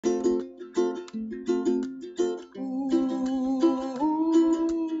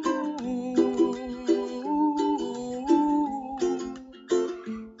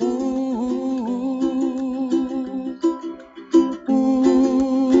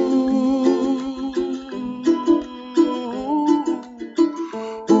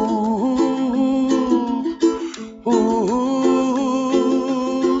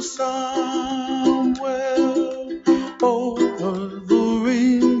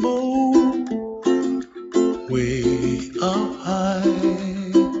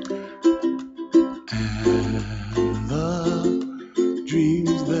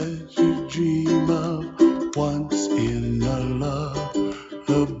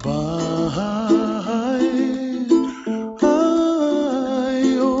oh,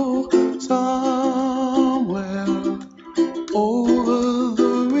 somewhere over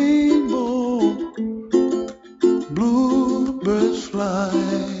the rainbow, bluebirds fly,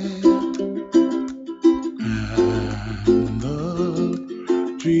 and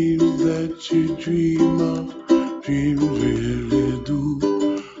the dreams that you dream of, dreams really do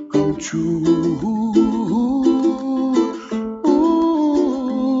come true.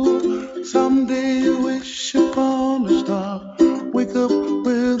 Ooh, someday you wish upon a star, wake up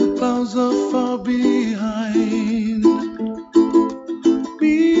where the clouds are far behind.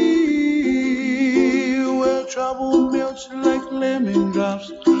 Be where trouble melts like lemon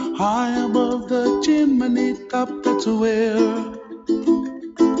drops, high above the chimney top. That's where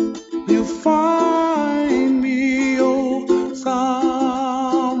you find me, oh,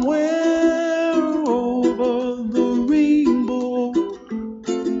 somewhere over the rainbow,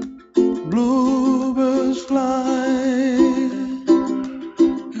 bluebirds fly,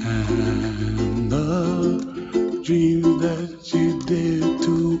 and the dream that you dare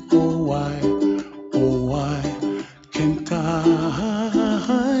to, oh why can't I?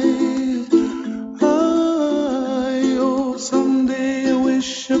 Oh, someday I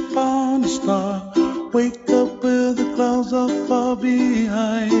wish upon a star, wake up where the clouds are far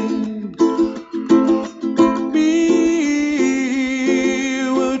behind. Be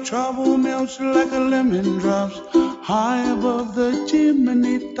where trouble melts like a lemon drops, high above the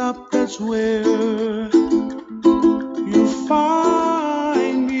chimney top. That's where you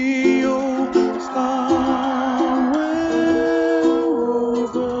find me, oh, somewhere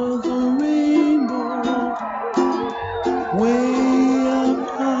over the rainbow, way up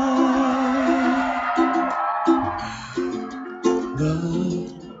high. The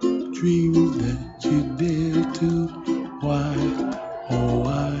dreams that you dare to, why, oh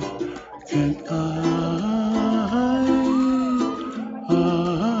why can't I?